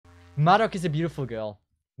Madok is a beautiful girl.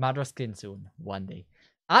 Madok skin soon, one day.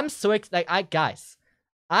 I'm so excited. Like, guys,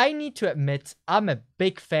 I need to admit, I'm a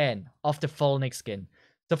big fan of the Folinic skin.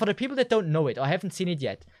 So for the people that don't know it or haven't seen it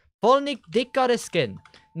yet, Folinic did got a skin.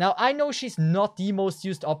 Now, I know she's not the most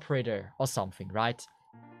used operator or something, right?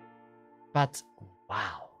 But,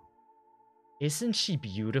 wow. Isn't she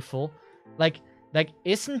beautiful? Like,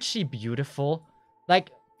 isn't she beautiful? Like,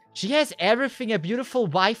 she has everything a beautiful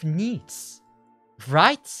wife needs.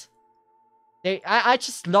 Right? I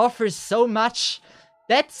just love her so much.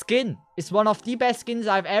 That skin is one of the best skins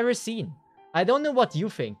I've ever seen. I don't know what you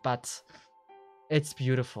think, but it's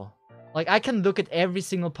beautiful. Like, I can look at every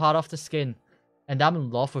single part of the skin, and I'm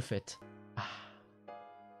in love with it.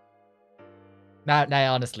 Nah,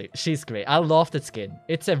 honestly, she's great. I love that skin.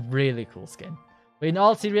 It's a really cool skin. But in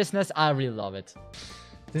all seriousness, I really love it.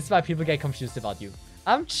 This is why people get confused about you.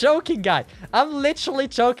 I'm joking, guys. I'm literally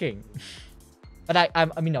joking. But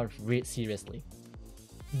I mean, no, seriously.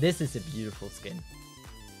 This is a beautiful skin.